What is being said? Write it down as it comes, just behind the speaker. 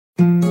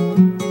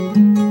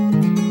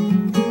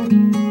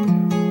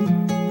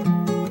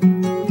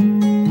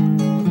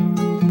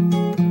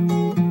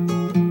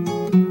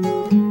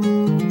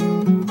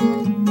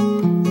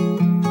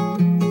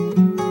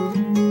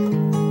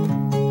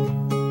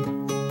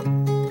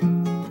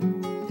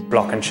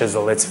Block and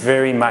Chisel. It's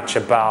very much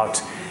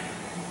about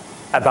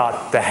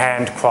the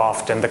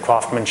handcraft and the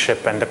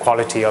craftsmanship and the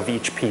quality of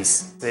each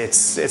piece.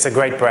 It's a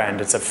great brand.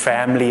 It's a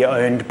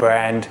family-owned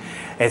brand.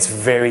 It's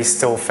very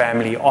still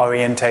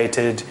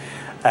family-orientated.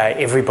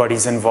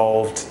 Everybody's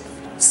involved.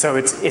 So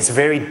it's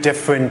very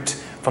different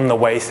from the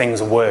way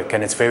things work,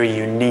 and it's very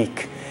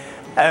unique.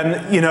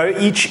 You know,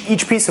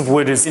 each piece of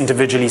wood is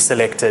individually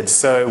selected.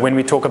 So when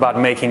we talk about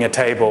making a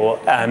table,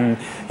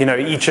 you know,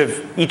 each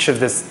of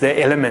the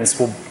elements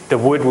the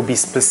wood will be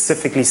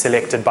specifically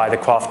selected by the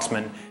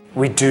craftsman.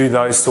 We do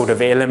those sort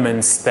of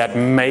elements that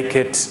make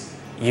it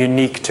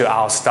unique to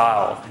our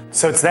style.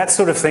 So it's that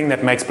sort of thing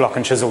that makes Block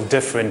and Chisel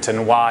different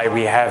and why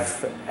we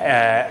have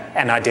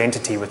an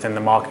identity within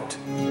the market.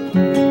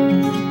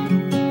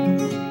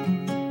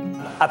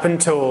 Up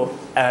until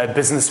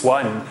Business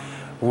One,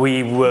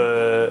 we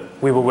were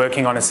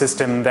working on a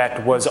system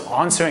that was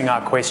answering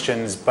our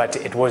questions, but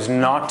it was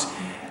not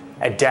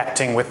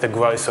adapting with the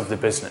growth of the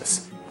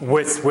business.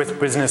 With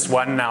Business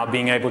One now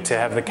being able to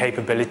have the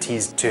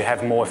capabilities to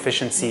have more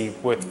efficiency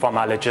from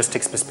our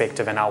logistics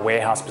perspective and our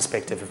warehouse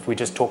perspective, if we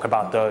just talk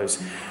about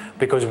those,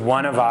 because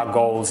one of our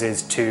goals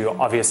is to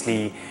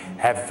obviously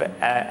have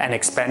an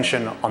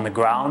expansion on the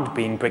ground,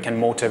 being brick and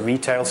mortar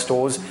retail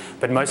stores,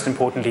 but most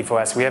importantly for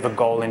us, we have a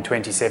goal in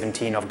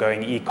 2017 of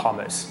going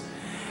e-commerce.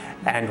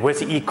 And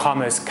with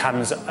e-commerce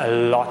comes a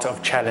lot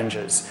of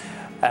challenges.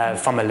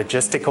 From a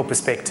logistical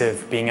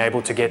perspective, being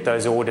able to get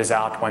those orders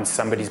out once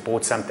somebody's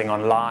bought something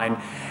online,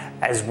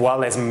 as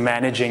well as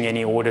managing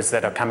any orders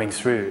that are coming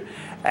through.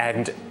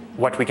 And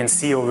what we can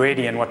see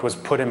already and what was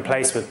put in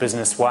place with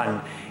Business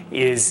One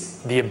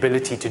is the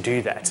ability to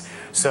do that.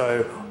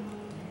 So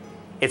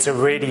it's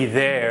already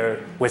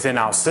there within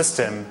our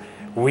system.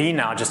 We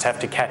now just have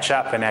to catch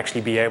up and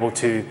actually be able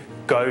to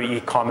go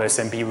e-commerce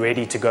and be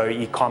ready to go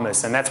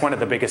e-commerce. And that's one of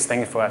the biggest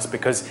things for us,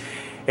 because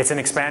it's an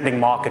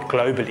expanding market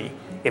globally.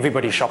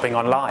 Everybody's shopping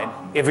online.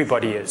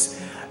 Everybody is.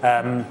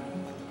 And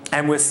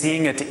we're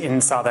seeing it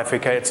in South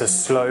Africa. It's a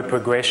slow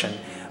progression,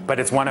 but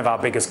it's one of our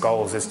biggest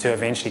goals is to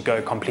eventually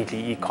go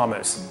completely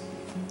e-commerce.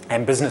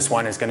 And Business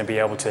One is going to be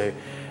able to,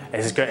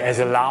 is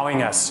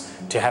allowing us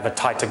to have a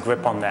tighter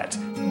grip on that.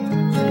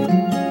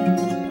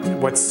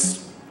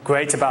 What's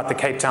great about the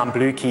Cape Town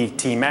Blue Key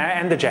team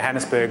and the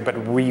Johannesburg, but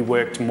we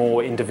worked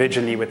more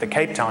individually with the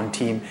Cape Town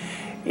team,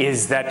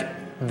 is that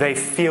they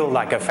feel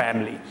like a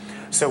family.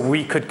 So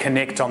we could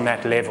connect on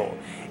that level.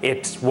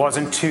 It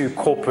wasn't too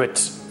corporate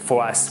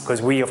for us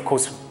because we, of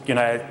course, you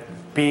know,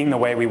 being the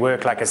way we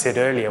work, like I said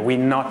earlier, we're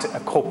not a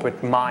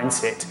corporate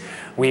mindset.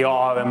 We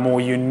are a more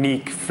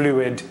unique,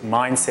 fluid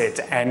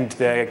mindset. And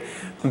the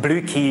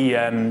Blue Key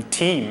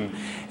team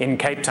in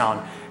Cape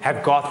Town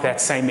have got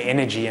that same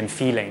energy and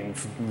feeling,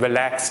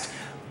 relaxed,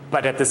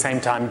 but at the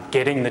same time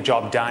getting the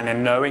job done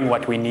and knowing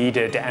what we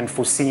needed and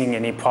foreseeing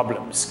any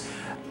problems.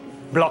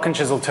 Block and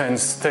Chisel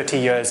turns 30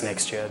 years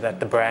next year that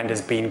the brand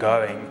has been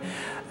going,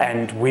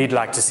 and we'd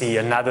like to see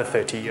another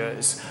 30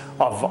 years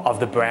of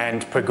the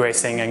brand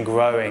progressing and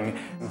growing.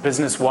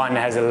 Business One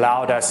has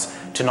allowed us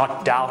to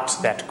not doubt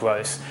that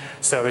growth,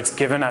 so it's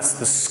given us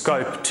the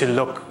scope to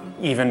look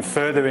even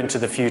further into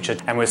the future,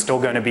 and we're still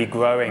going to be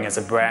growing as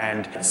a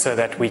brand so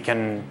that we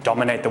can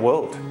dominate the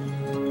world.